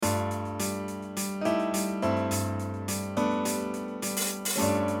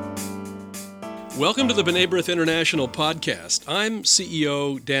Welcome to the B'nai B'rith International podcast. I'm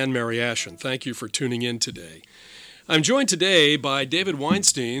CEO Dan Mariaschin. Thank you for tuning in today. I'm joined today by David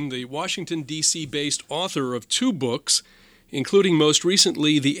Weinstein, the Washington, D.C.-based author of two books, including most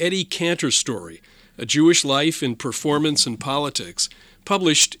recently The Eddie Cantor Story, A Jewish Life in Performance and Politics,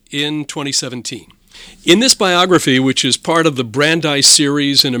 published in 2017. In this biography, which is part of the Brandeis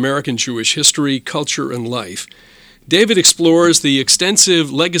Series in American Jewish History, Culture, and Life, David explores the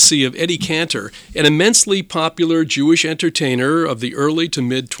extensive legacy of Eddie Cantor, an immensely popular Jewish entertainer of the early to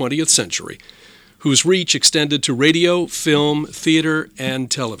mid-20th century, whose reach extended to radio, film, theater,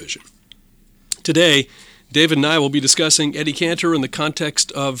 and television. Today, David and I will be discussing Eddie Cantor in the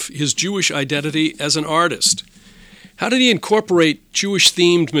context of his Jewish identity as an artist. How did he incorporate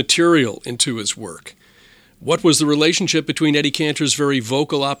Jewish-themed material into his work? What was the relationship between Eddie Cantor's very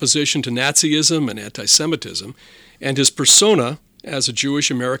vocal opposition to Nazism and anti-Semitism and his persona as a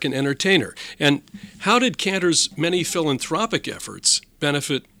Jewish American entertainer? And how did Cantor's many philanthropic efforts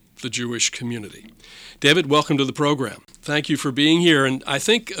benefit the Jewish community? David, welcome to the program. Thank you for being here. And I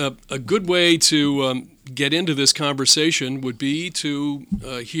think a good way to get into this conversation would be to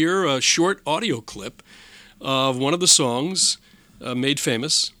hear a short audio clip of one of the songs made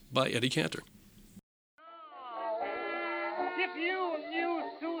famous by Eddie Cantor. If you knew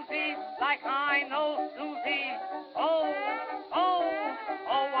Susie like I know Susie, oh,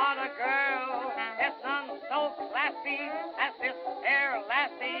 what a girl. There's none so classy as this fair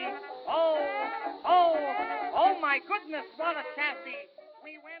lassie. Oh, my goodness, what a chassis.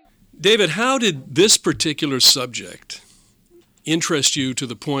 David, how did this particular subject interest you to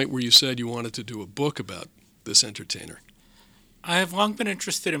the point where you said you wanted to do a book about this entertainer? I have long been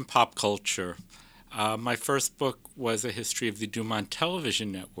interested in pop culture. My first book was a history of the Dumont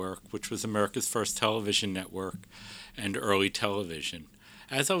Television Network, which was America's first television network and early television.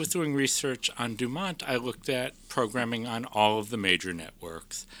 As I was doing research on Dumont, I looked at programming on all of the major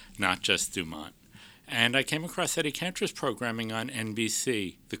networks, not just Dumont. And I came across Eddie Cantor's programming on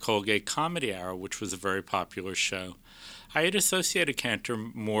NBC, the Colgate Comedy Hour, which was a very popular show. I had associated Cantor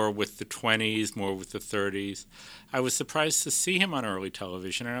more with the 20s, more with the 30s. I was surprised to see him on early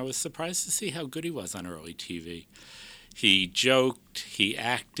television, and I was surprised to see how good he was on early TV. He joked, he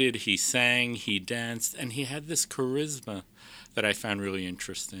acted, he sang, he danced, and he had this charisma that I found really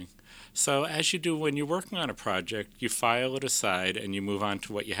interesting. So as you do when you're working on a project, you file it aside and you move on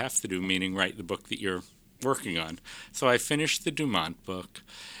to what you have to do, meaning write the book that you're working on. So I finished the Dumont book,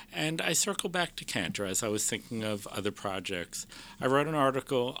 and I circled back to Cantor as I was thinking of other projects. I wrote an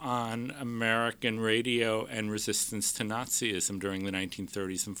article on American radio and resistance to Nazism during the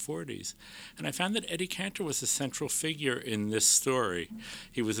 1930s and 40s, and I found that Eddie Cantor was a central figure in this story.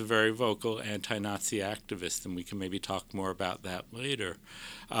 He was a very vocal anti-Nazi activist, and we can maybe talk more about that later.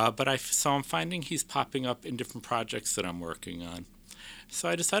 So I'm finding he's popping up in different projects that I'm working on. So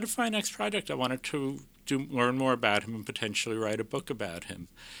I decided for my next project I wanted to learn more about him and potentially write a book about him.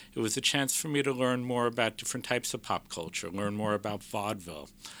 It was a chance for me to learn more about different types of pop culture, learn more about vaudeville,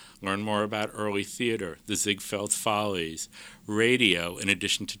 learn more about early theater, the Ziegfeld Follies, radio, in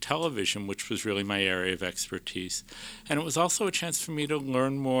addition to television, which was really my area of expertise. And it was also a chance for me to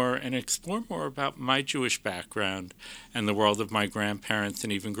learn more and explore more about my Jewish background and the world of my grandparents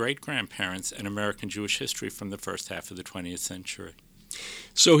and even great-grandparents and American Jewish history from the first half of the 20th century.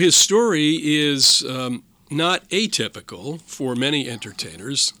 So his story is not atypical for many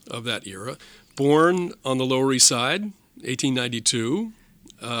entertainers of that era. Born on the Lower East Side, 1892,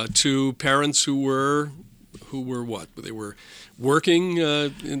 to parents who were what? They were working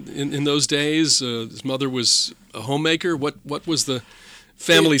in those days. His mother was a homemaker. What was the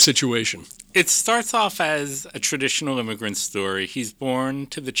family situation? It starts off as a traditional immigrant story. He's born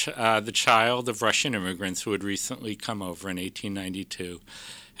to the child of Russian immigrants who had recently come over in 1892.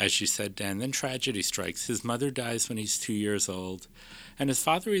 As you said, Dan, then tragedy strikes. His mother dies when he's 2 years old, and his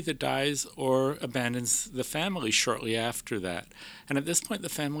father either dies or abandons the family shortly after that. And at this point, the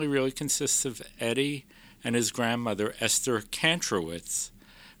family really consists of Eddie and his grandmother, Esther Kantrowitz,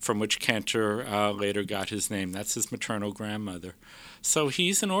 from which Cantor later got his name. That's his maternal grandmother. So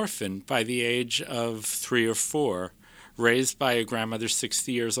he's an orphan by the age of 3 or 4, raised by a grandmother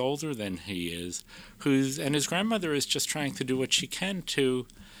 60 years older than he is, and his grandmother is just trying to do what she can to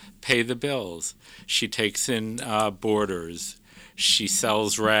pay the bills. She takes in boarders. She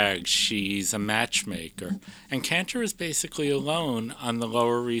sells rags. She's a matchmaker. And Cantor is basically alone on the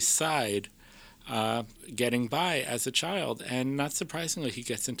Lower East Side, getting by as a child. And not surprisingly, he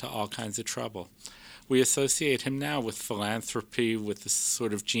gets into all kinds of trouble. We associate him now with philanthropy, with this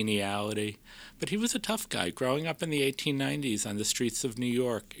sort of geniality. But he was a tough guy. Growing up in the 1890s on the streets of New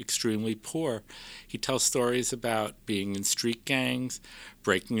York, extremely poor, he tells stories about being in street gangs,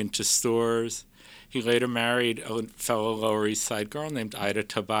 breaking into stores. He later married a fellow Lower East Side girl named Ida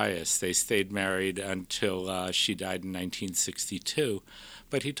Tobias. They stayed married until she died in 1962.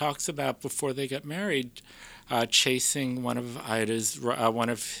 But he talks about, before they got married, chasing one of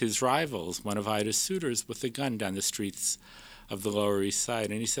his rivals, one of Ida's suitors, with a gun down the streets of the Lower East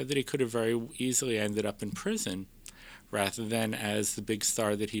Side. And he said that he could have very easily ended up in prison rather than as the big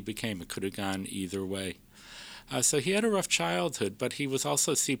star that he became. It could have gone either way. So he had a rough childhood, but he was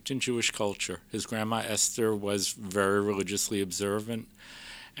also steeped in Jewish culture. His grandma Esther was very religiously observant,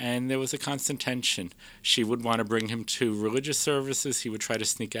 and there was a constant tension. She would want to bring him to religious services. He would try to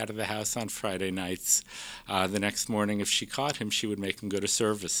sneak out of the house on Friday nights. The next morning, if she caught him, she would make him go to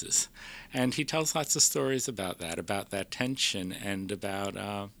services. And he tells lots of stories about that tension, and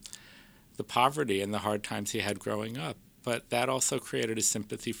about the poverty and the hard times he had growing up. But that also created a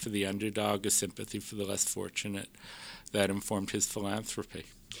sympathy for the underdog, a sympathy for the less fortunate, that informed his philanthropy.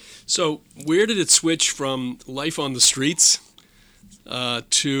 So where did it switch from life on the streets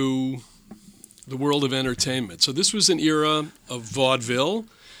to the world of entertainment? So this was an era of vaudeville.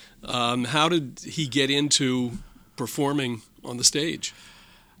 How did he get into performing on the stage?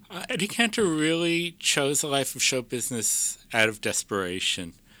 Eddie Cantor really chose a life of show business out of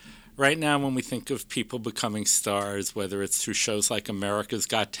desperation. Right now, when we think of people becoming stars, whether it's through shows like America's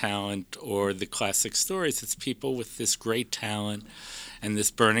Got Talent or the classic stories, it's people with this great talent and this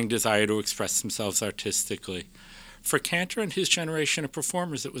burning desire to express themselves artistically. For Cantor and his generation of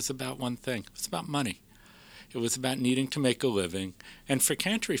performers, it was about one thing. It was about money. It was about needing to make a living. And for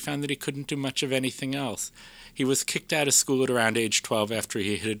Cantor, he found that he couldn't do much of anything else. He was kicked out of school at around age 12 after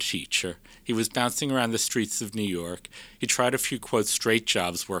he hit a teacher. He was bouncing around the streets of New York. He tried a few, quote, straight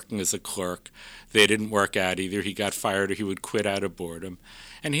jobs working as a clerk. They didn't work out either. He got fired or he would quit out of boredom.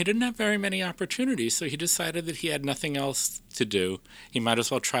 And he didn't have very many opportunities, so he decided that he had nothing else to do. He might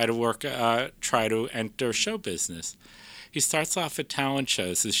as well try to enter show business. He starts off at talent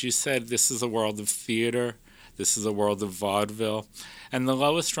shows. As you said, this is a world of theater. This is a world of vaudeville. And the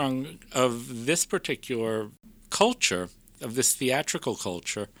lowest rung of this particular culture, of this theatrical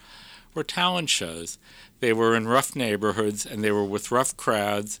culture, were talent shows. They were in rough neighborhoods, and they were with rough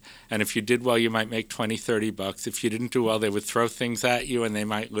crowds, and if you did well, you might make $20-$30. If you didn't do well, they would throw things at you, and they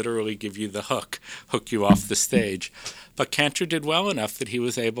might literally give you the hook you off the stage. But Cantor did well enough that he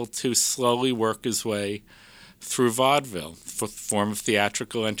was able to slowly work his way through vaudeville, a form of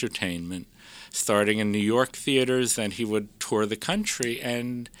theatrical entertainment, starting in New York theaters, and he would tour the country,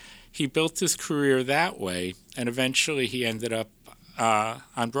 and he built his career that way, and eventually he ended up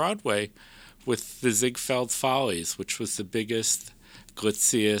on Broadway with the Ziegfeld Follies, which was the biggest,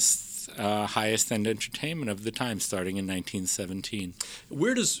 glitziest, highest-end entertainment of the time, starting in 1917.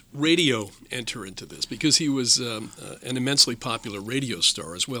 Where does radio enter into this? Because he was an immensely popular radio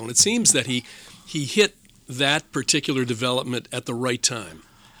star as well, and it seems that he hit that particular development at the right time.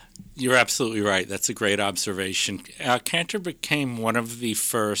 You're absolutely right. That's a great observation. Cantor became one of the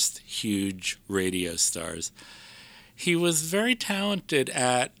first huge radio stars. He was very talented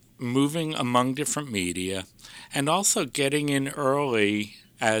at moving among different media and also getting in early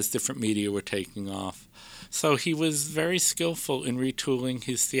as different media were taking off. So he was very skillful in retooling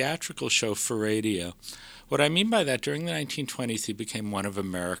his theatrical show for radio. What I mean by that, during the 1920s, he became one of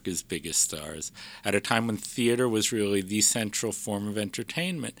America's biggest stars. At a time when theater was really the central form of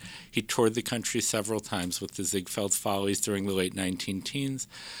entertainment, he toured the country several times with the Ziegfeld Follies during the late 19-teens,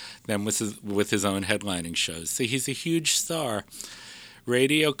 then with his own headlining shows. So he's a huge star.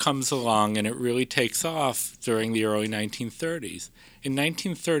 Radio comes along, and it really takes off during the early 1930s. In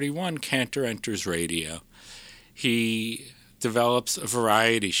 1931, Cantor enters radio. He develops a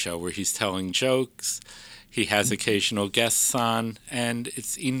variety show where he's telling jokes. He has occasional guests on, and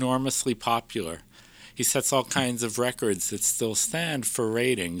it's enormously popular. He sets all kinds of records that still stand for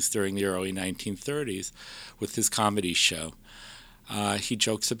ratings during the early 1930s with his comedy show. He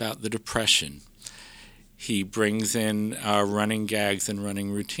jokes about the Depression. He brings in running gags and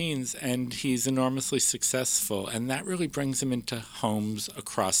running routines, and he's enormously successful, and that really brings him into homes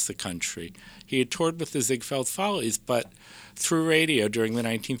across the country. He had toured with the Ziegfeld Follies, but through radio during the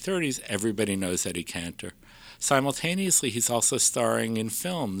 1930s, everybody knows Eddie Cantor. Simultaneously, he's also starring in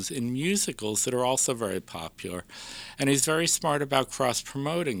films, in musicals that are also very popular. And he's very smart about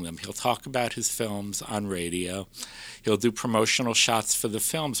cross-promoting them. He'll talk about his films on radio. He'll do promotional shots for the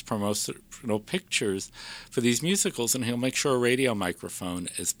films, promotional pictures for these musicals, and he'll make sure a radio microphone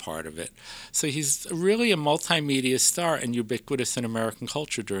is part of it. So he's really a multimedia star and ubiquitous in American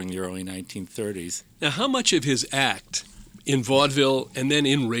culture during the early 1930s. Now, how much of his act in vaudeville and then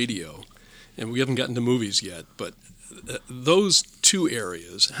in radio, and we haven't gotten to movies yet, but those two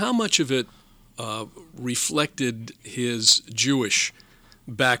areas, how much of it reflected his Jewish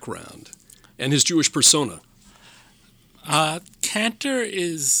background and his Jewish persona? Cantor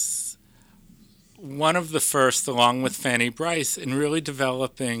is one of the first, along with Fanny Brice, in really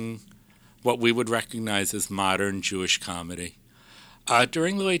developing what we would recognize as modern Jewish comedy.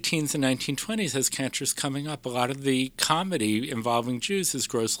 During the late teens and 1920s, as Cantor's coming up, a lot of the comedy involving Jews is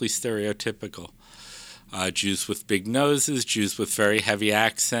grossly stereotypical. Jews with big noses, Jews with very heavy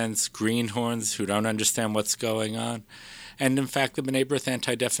accents, greenhorns who don't understand what's going on. And in fact, the B'nai B'rith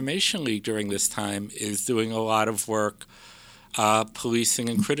Anti-Defamation League during this time is doing a lot of work policing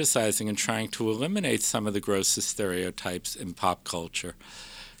and criticizing and trying to eliminate some of the grossest stereotypes in pop culture.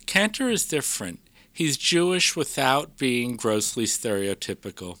 Cantor is different. He's Jewish without being grossly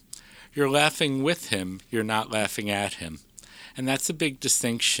stereotypical. You're laughing with him, you're not laughing at him. And that's a big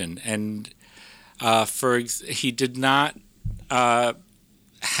distinction. And he did not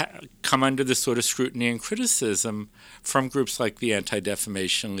come under the sort of scrutiny and criticism from groups like the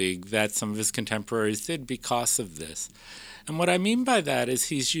Anti-Defamation League that some of his contemporaries did because of this. And what I mean by that is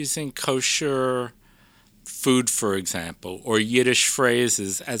he's using kosher food, for example, or Yiddish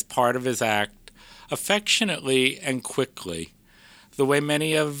phrases as part of his act affectionately and quickly, the way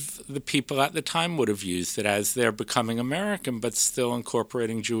many of the people at the time would have used it as they're becoming American, but still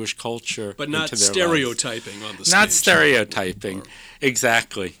incorporating Jewish culture but not into their stereotyping lives. On the stage. Not stereotyping.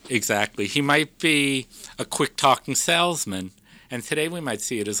 Exactly. He might be a quick-talking salesman, and today we might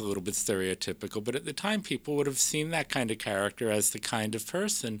see it as a little bit stereotypical, but at the time people would have seen that kind of character as the kind of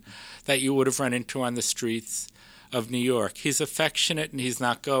person that you would have run into on the streets of New York. He's affectionate and he's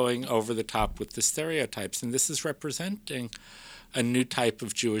not going over the top with the stereotypes, and this is representing a new type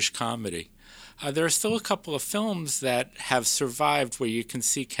of Jewish comedy. There are still a couple of films that have survived where you can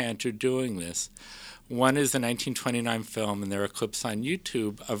see Cantor doing this. One is a 1929 film, and there are clips on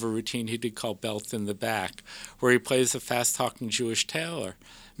YouTube of a routine he did called Belt in the Back, where he plays a fast-talking Jewish tailor.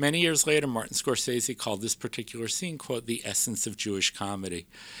 Many years later, Martin Scorsese called this particular scene, quote, the essence of Jewish comedy.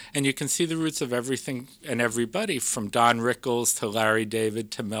 And you can see the roots of everything and everybody, from Don Rickles to Larry David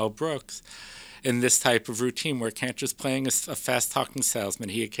to Mel Brooks, in this type of routine where Cantor's playing a fast-talking salesman.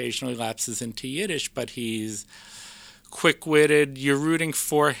 He occasionally lapses into Yiddish, but he's quick-witted. You're rooting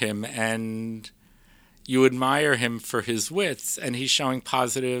for him, and you admire him for his wits, and he's showing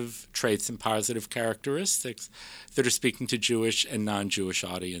positive traits and positive characteristics that are speaking to Jewish and non-Jewish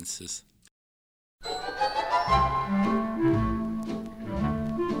audiences.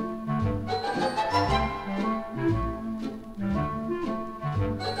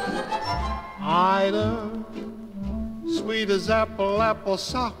 Ida, sweet as apple, apple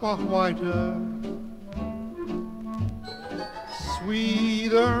sour whiter,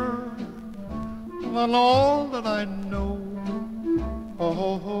 sweeter than all that I know.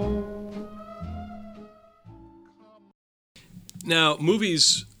 Oh. Now,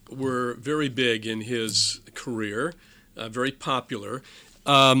 movies were very big in his career, very popular.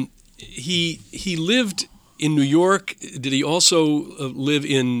 He lived in New York. Did he also live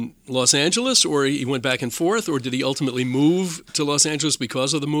in Los Angeles, or he went back and forth, or did he ultimately move to Los Angeles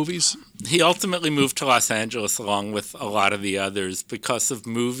because of the movies? He ultimately moved to Los Angeles along with a lot of the others because of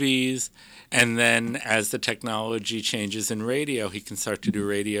movies, and then as the technology changes in radio, he can start to do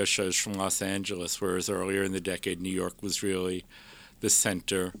radio shows from Los Angeles, whereas earlier in the decade, New York was really the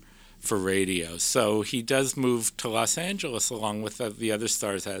center for radio. So he does move to Los Angeles along with the other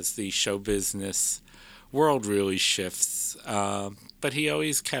stars as the show business world really shifts, but he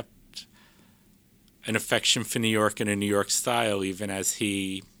always kept an affection for New York and a New York style, even as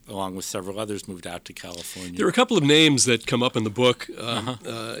he, along with several others, moved out to California. There are a couple of names that come up in the book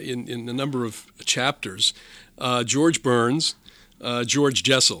in a number of chapters. George Burns, George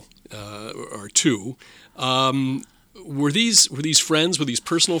Jessel are two. Were these friends? Were these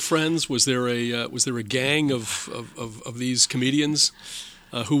personal friends? Was there a gang of these comedians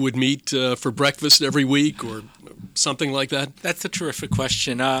who would meet for breakfast every week or something like that? That's a terrific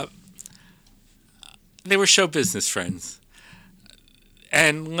question. They were show business friends.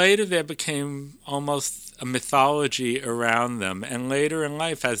 And later there became almost a mythology around them. And later in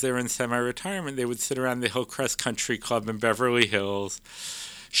life, as they were in semi-retirement, they would sit around the Hillcrest Country Club in Beverly Hills,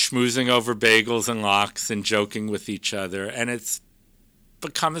 schmoozing over bagels and lox and joking with each other. And it's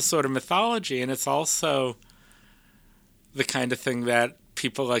become a sort of mythology. And it's also the kind of thing that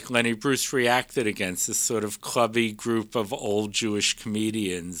people like Lenny Bruce reacted against, this sort of clubby group of old Jewish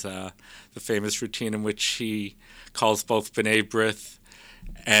comedians. The famous routine in which he calls both B'nai B'rith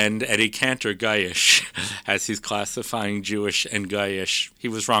and Eddie Cantor Goyish, as he's classifying Jewish and Goyish. He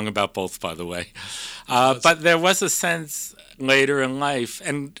was wrong about both, by the way. But there was a sense later in life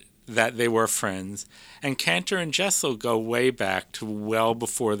and that they were friends. And Cantor and Jessel go way back to well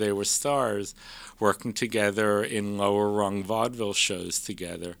before they were stars, working together in lower-rung vaudeville shows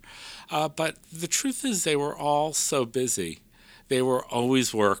together. But the truth is they were all so busy. They were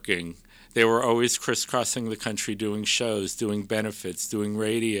always working. They were always crisscrossing the country doing shows, doing benefits, doing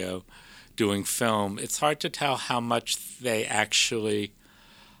radio, doing film. It's hard to tell how much they actually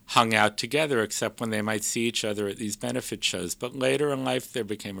hung out together, except when they might see each other at these benefit shows. But later in life, there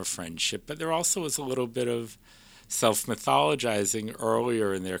became a friendship. But there also was a little bit of self-mythologizing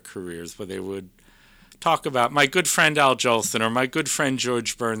earlier in their careers, where they would talk about my good friend Al Jolson or my good friend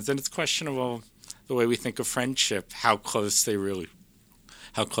George Burns. And it's questionable the way we think of friendship, how close they really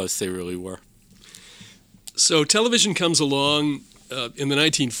were. So television comes along in the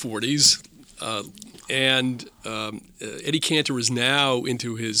 1940s, and Eddie Cantor is now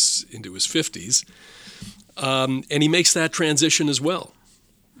into his 50s, and he makes that transition as well.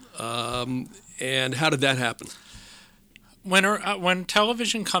 And how did that happen? When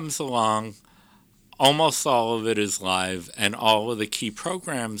television comes along, almost all of it is live, and all of the key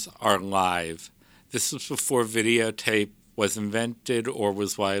programs are live. This was before videotape was invented or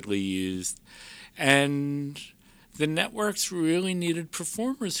was widely used. And the networks really needed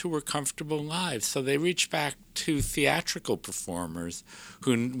performers who were comfortable live. So they reached back to theatrical performers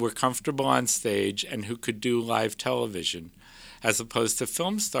who were comfortable on stage and who could do live television, as opposed to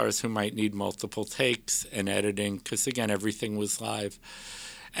film stars who might need multiple takes and editing, because, again, everything was live.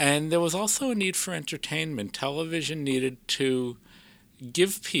 And there was also a need for entertainment. Television needed to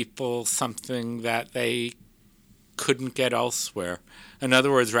give people something that they couldn't get elsewhere. In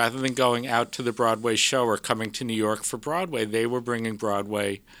other words, rather than going out to the Broadway show or coming to New York for Broadway, they were bringing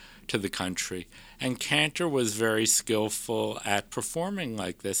Broadway to the country. And Cantor was very skillful at performing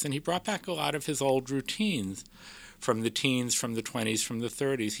like this, and he brought back a lot of his old routines from the teens, from the 20s, from the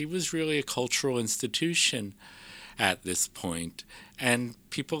 30s. He was really a cultural institution at this point, and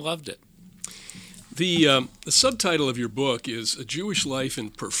people loved it. The subtitle of your book is A Jewish Life in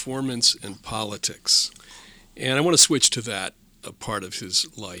Performance and Politics. And I want to switch to that part of his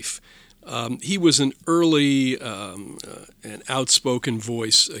life. He was an early and outspoken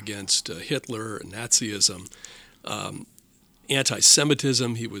voice against Hitler and Nazism,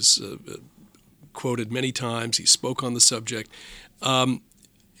 anti-Semitism. He was quoted many times. He spoke on the subject.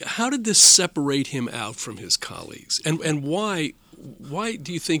 How did this separate him out from his colleagues? And why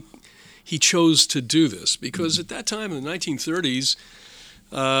do you think he chose to do this? Because at that time in the 1930s,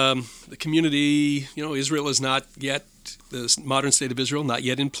 the community, Israel is not yet, the modern state of Israel, not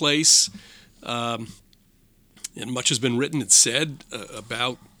yet in place. And much has been written and said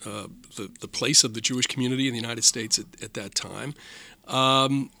about the place of the Jewish community in the United States at that time.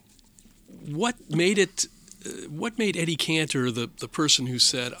 What made Eddie Cantor the person who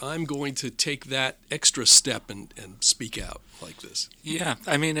said, I'm going to take that extra step and speak out like this? Yeah,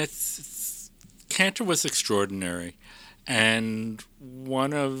 I mean, Cantor was extraordinary. And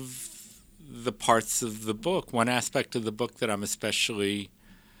one of the parts of the book, one aspect of the book that I'm especially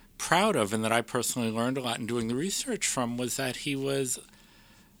proud of and that I personally learned a lot in doing the research from, was that he was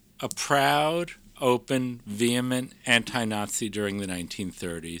a proud, open, vehement anti-Nazi during the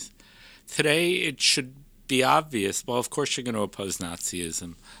 1930s. Today, it should be obvious, well, of course you're going to oppose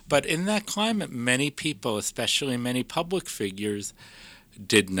Nazism. But in that climate, many people, especially many public figures,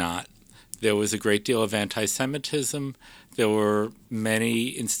 did not. There was a great deal of anti-Semitism. There were many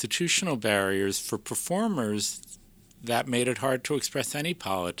institutional barriers for performers that made it hard to express any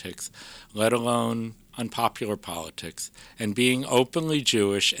politics, let alone unpopular politics. And being openly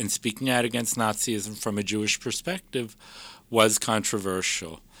Jewish and speaking out against Nazism from a Jewish perspective was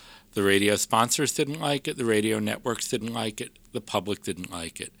controversial. The radio sponsors didn't like it, the radio networks didn't like it, the public didn't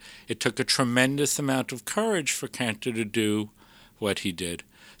like it. It took a tremendous amount of courage for Cantor to do what he did.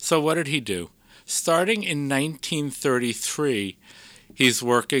 So what did he do? Starting in 1933, He's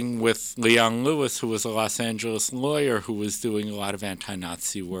working with Leon Lewis, who was a Los Angeles lawyer who was doing a lot of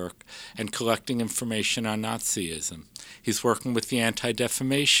anti-Nazi work and collecting information on Nazism. He's working with the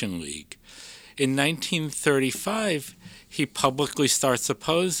Anti-Defamation League. In 1935, he publicly starts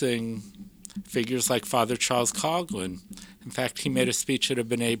opposing figures like Father Charles Coughlin. In fact, he made a speech at a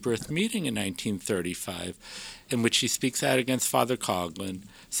B'nai B'rith meeting in 1935 in which he speaks out against Father Coughlin,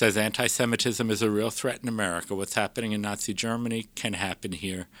 says anti-Semitism is a real threat in America. What's happening in Nazi Germany can happen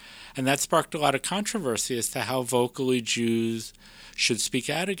here. And that sparked a lot of controversy as to how vocally Jews should speak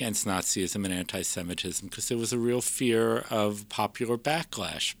out against Nazism and anti-Semitism, because there was a real fear of popular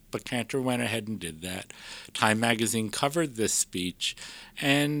backlash. But Cantor went ahead and did that. Time magazine covered this speech,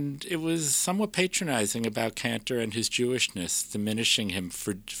 and it was somewhat patronizing about Cantor and his Jewishness, diminishing him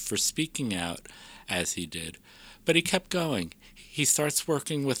for speaking out as he did. But he kept going. He starts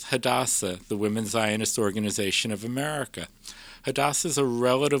working with Hadassah, the Women's Zionist Organization of America. Hadassah is a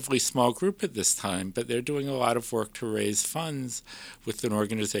relatively small group at this time, but they're doing a lot of work to raise funds with an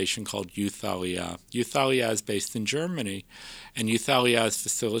organization called Youth Aliyah. Youth Aliyah is based in Germany, and Youth Aliyah is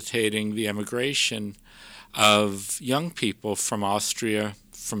facilitating the emigration of young people from Austria,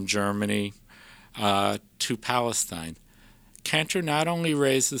 from Germany, to Palestine. Cantor not only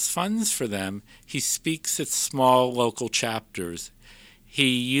raises funds for them, he speaks at small local chapters. He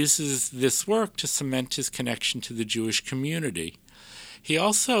uses this work to cement his connection to the Jewish community. He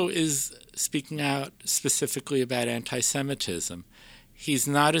also is speaking out specifically about anti-Semitism. He's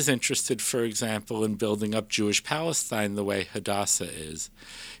not as interested, for example, in building up Jewish Palestine the way Hadassah is.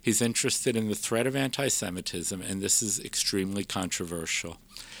 He's interested in the threat of anti-Semitism, and this is extremely controversial.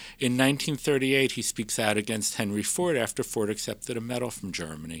 In 1938, he speaks out against Henry Ford after Ford accepted a medal from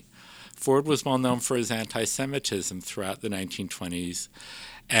Germany. Ford was well known for his anti-Semitism throughout the 1920s,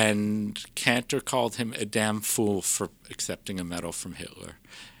 and Cantor called him a damn fool for accepting a medal from Hitler.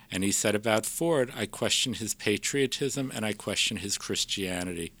 And he said about Ford, I question his patriotism and I question his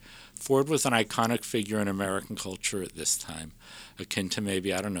Christianity. Ford was an iconic figure in American culture at this time, akin to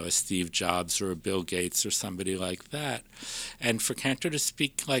maybe, I don't know, a Steve Jobs or a Bill Gates or somebody like that. And for Cantor to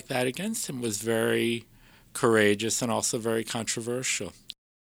speak like that against him was very courageous and also very controversial.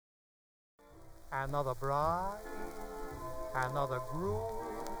 Another bride, another groom,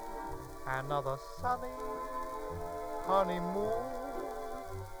 another sunny honeymoon,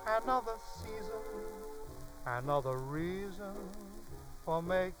 another season, another reason for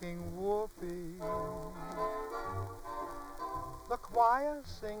making whoopee. The choir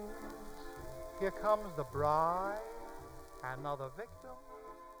sings, here comes the bride, another victim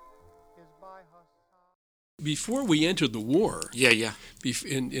is by her side. Before we entered the war, Yeah.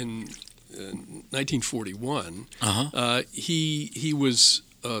 in 1941, he was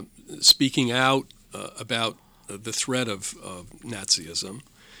speaking out about the threat of Nazism,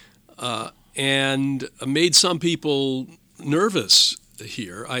 and made some people nervous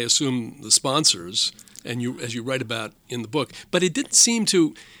here. I assume the sponsors, and you, as you write about in the book. But it didn't seem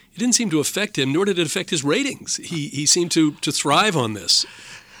to affect him, nor did it affect his ratings. He seemed to thrive on this.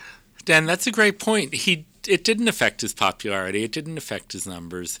 Dan, that's a great point. It didn't affect his popularity. It didn't affect his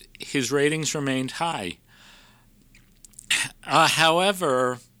numbers. His ratings remained high.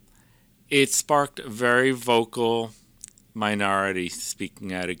 However, it sparked a very vocal minority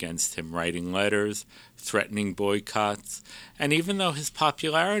speaking out against him, writing letters, threatening boycotts. And even though his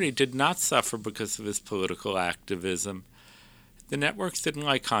popularity did not suffer because of his political activism, the networks didn't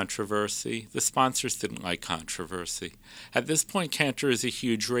like controversy. The sponsors didn't like controversy. At this point, Cantor is a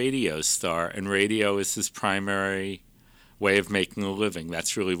huge radio star, and radio is his primary way of making a living.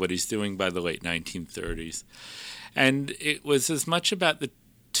 That's really what he's doing by the late 1930s. And it was as much about the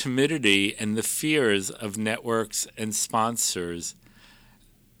timidity and the fears of networks and sponsors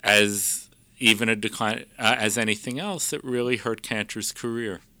as even a decline, as anything else that really hurt Cantor's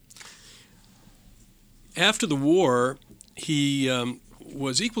career. After the war, he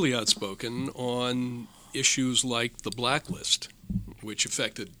was equally outspoken on issues like the blacklist, which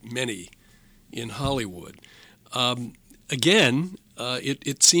affected many in Hollywood. Again,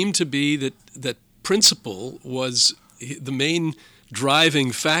 it seemed to be that principle was the main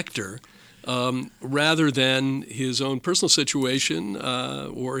driving factor, rather than his own personal situation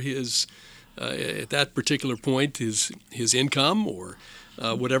or his, at that particular point, his income or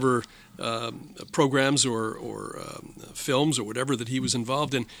whatever programs or films or whatever that he was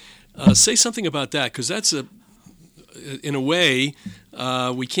involved in. Say something about that, because that's in a way,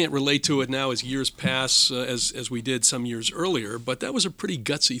 we can't relate to it now as years pass as we did some years earlier, but that was a pretty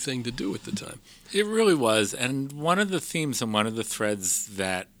gutsy thing to do at the time. It really was. And one of the themes and one of the threads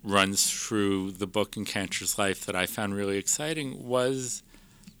that runs through the book and Cantor's life that I found really exciting was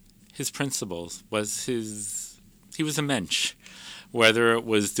his principles, he was a mensch. Whether it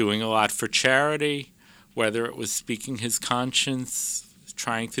was doing a lot for charity, whether it was speaking his conscience,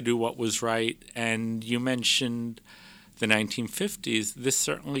 trying to do what was right. And you mentioned the 1950s. This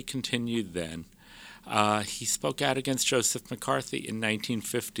certainly continued then. He spoke out against Joseph McCarthy in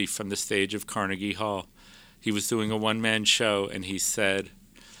 1950 from the stage of Carnegie Hall. He was doing a one-man show, and he said,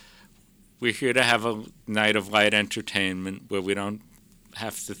 "We're here to have a night of light entertainment where we don't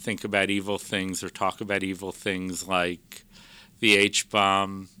have to think about evil things or talk about evil things like the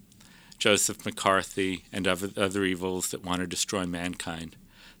H-bomb, Joseph McCarthy, and other evils that want to destroy mankind."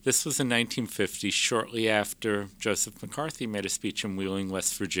 This was in 1950, shortly after Joseph McCarthy made a speech in Wheeling,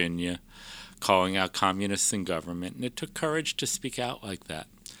 West Virginia, calling out communists in government, and it took courage to speak out like that.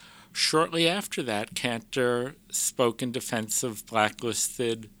 Shortly after that, Cantor spoke in defense of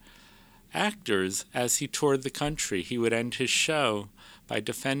blacklisted actors as he toured the country. He would end his show by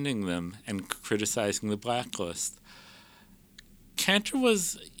defending them and criticizing the blacklist. Cantor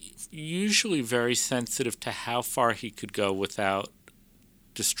was usually very sensitive to how far he could go without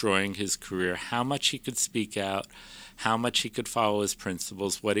destroying his career, how much he could speak out, how much he could follow his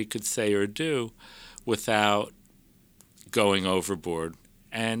principles, what he could say or do without going overboard.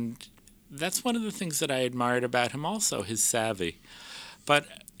 And that's one of the things that I admired about him also, his savvy. But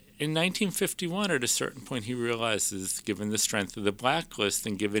in 1951, at a certain point, he realizes, given the strength of the blacklist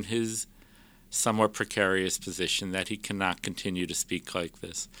and given his somewhat precarious position, that he cannot continue to speak like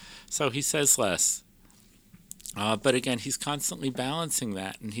this. So he says less. But again, he's constantly balancing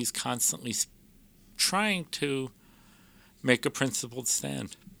that, and he's constantly trying to make a principled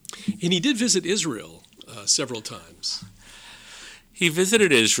stand. And he did visit Israel several times. He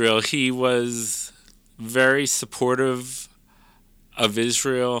visited Israel. He was very supportive of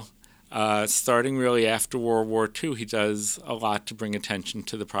Israel. Starting really after World War II, he does a lot to bring attention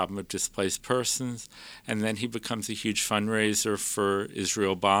to the problem of displaced persons, and then he becomes a huge fundraiser for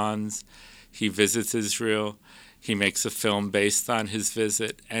Israel Bonds. He visits Israel. He makes a film based on his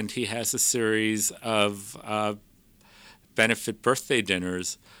visit, and he has a series of benefit birthday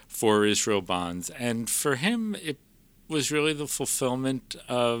dinners for Israel Bonds. And for him, it was really the fulfillment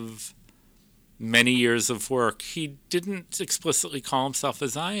of many years of work. He didn't explicitly call himself a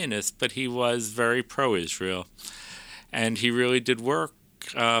Zionist, but he was very pro-Israel. And he really did work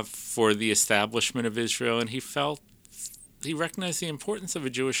for the establishment of Israel, and he recognized the importance of a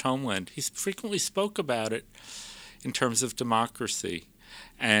Jewish homeland. He frequently spoke about it in terms of democracy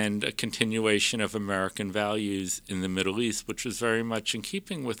and a continuation of American values in the Middle East, which was very much in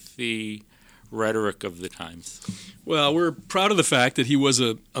keeping with the rhetoric of the times. Well, we're proud of the fact that he was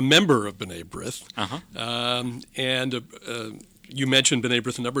a member of B'nai B'rith. And you mentioned B'nai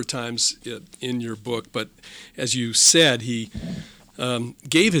B'rith a number of times in your book, but as you said, he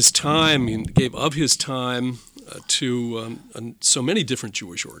gave his time, gave of his time to so many different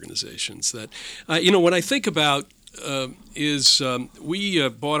Jewish organizations that, what I think about is we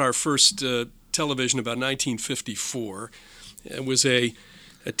bought our first television about 1954. It was a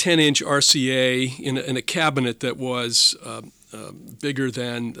 10-inch RCA in a cabinet that was bigger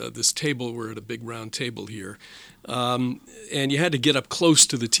than this table. We're at a big round table here. And you had to get up close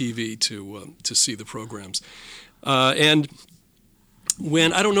to the TV to see the programs. And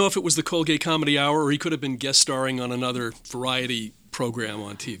when, I don't know if it was the Colgate Comedy Hour or he could have been guest starring on another variety program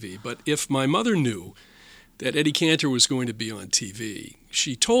on TV, but if my mother knew that Eddie Cantor was going to be on TV,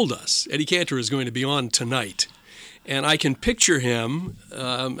 she told us, Eddie Cantor is going to be on tonight. And I can picture him,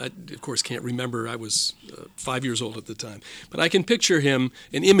 I of course can't remember, I was 5 years old at the time, but I can picture him,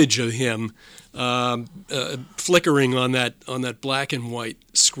 an image of him flickering on that black and white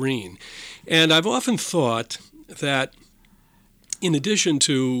screen. And I've often thought that in addition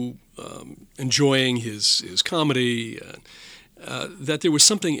to enjoying his comedy, that there was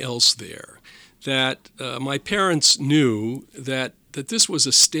something else there, that my parents knew that this was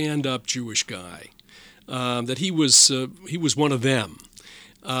a stand-up Jewish guy. That he was one of them,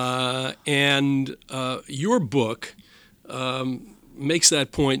 and your book makes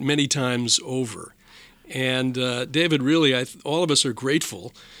that point many times over. And David, really, all of us are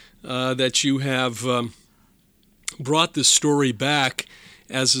grateful that you have brought this story back.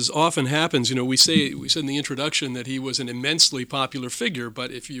 As often happens, we said in the introduction that he was an immensely popular figure, but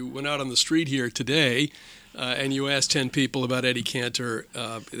if you went out on the street here today, and you asked 10 people about Eddie Cantor,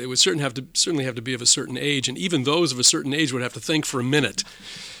 they would certainly have to be of a certain age, and even those of a certain age would have to think for a minute.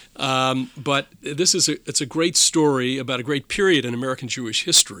 But it's a great story about a great period in American Jewish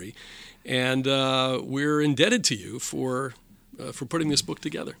history, and we're indebted to you for putting this book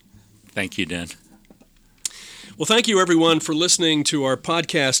together. Thank you, Dan. Well, thank you, everyone, for listening to our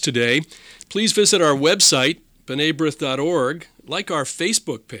podcast today. Please visit our website, b'nai-b'rith.org, like our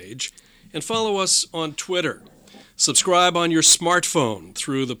Facebook page, and follow us on Twitter. Subscribe on your smartphone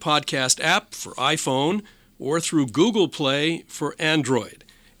through the podcast app for iPhone or through Google Play for Android.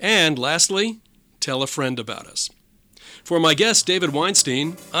 And lastly, tell a friend about us. For my guest, David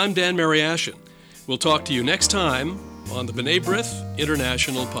Weinstein, I'm Dan Mariaschin. We'll talk to you next time on the B'nai B'rith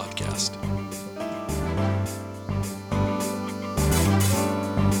International Podcast.